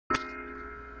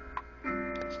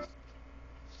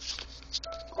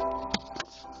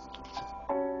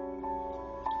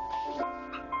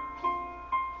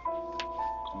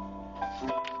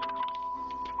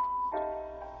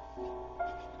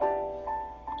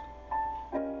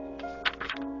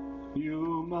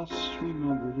must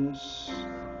remember this.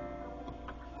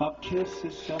 A kiss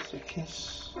is just a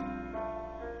kiss.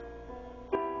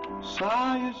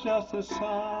 Sigh is just a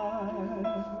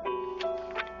sigh.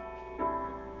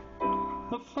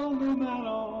 The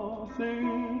fundamental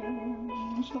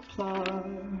things apply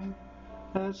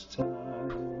as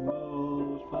time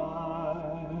goes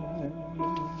by.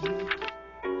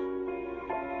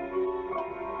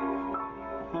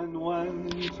 And when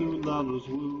two lovers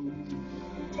woo,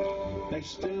 they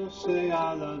still say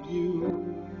I love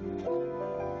you,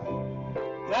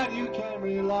 that you can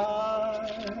rely.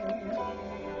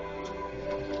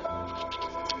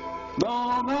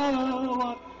 No matter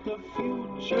what the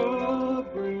future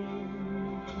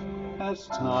brings as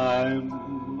time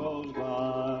goes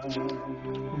by.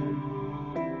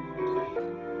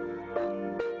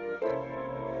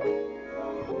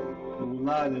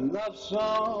 Moonlight and love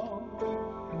song,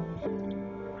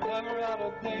 never out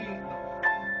of date.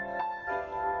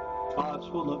 Hearts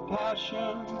full of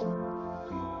passion,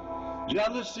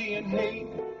 jealousy and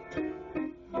hate.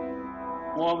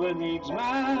 Woman needs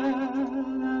man,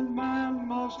 and man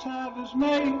must have his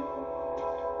mate.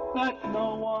 That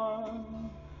no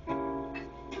one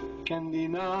can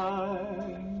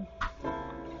deny.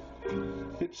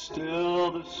 It's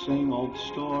still the same old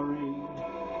story,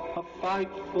 a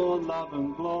fight for love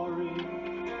and glory,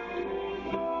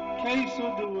 case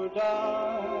of do or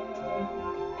die.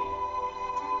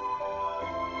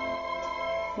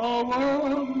 The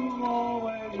world will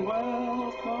always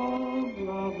welcome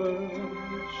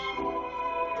lovers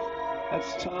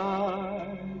as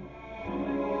time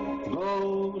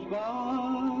goes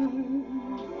by.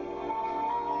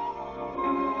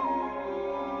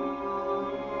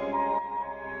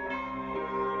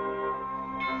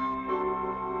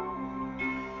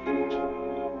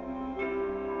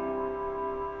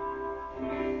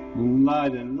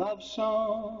 Moonlight and love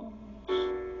songs,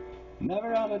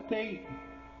 never out of date.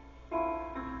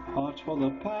 Hearts full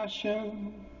of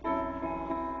passion,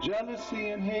 jealousy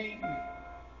and hate.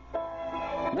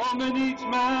 Woman needs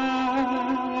man,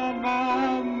 and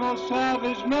man must have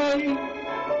his mate.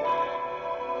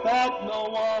 That no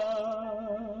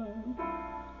one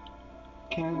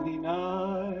can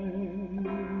deny.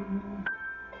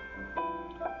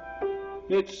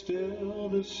 It's still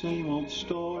the same old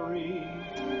story,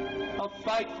 a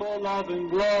fight for love and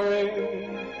glory,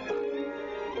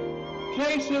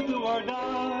 case of do or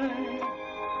die.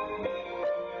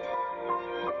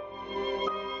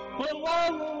 The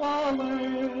world will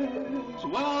always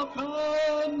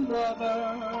welcome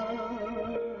lovers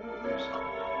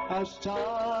as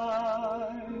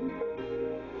time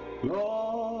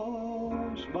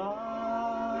goes by.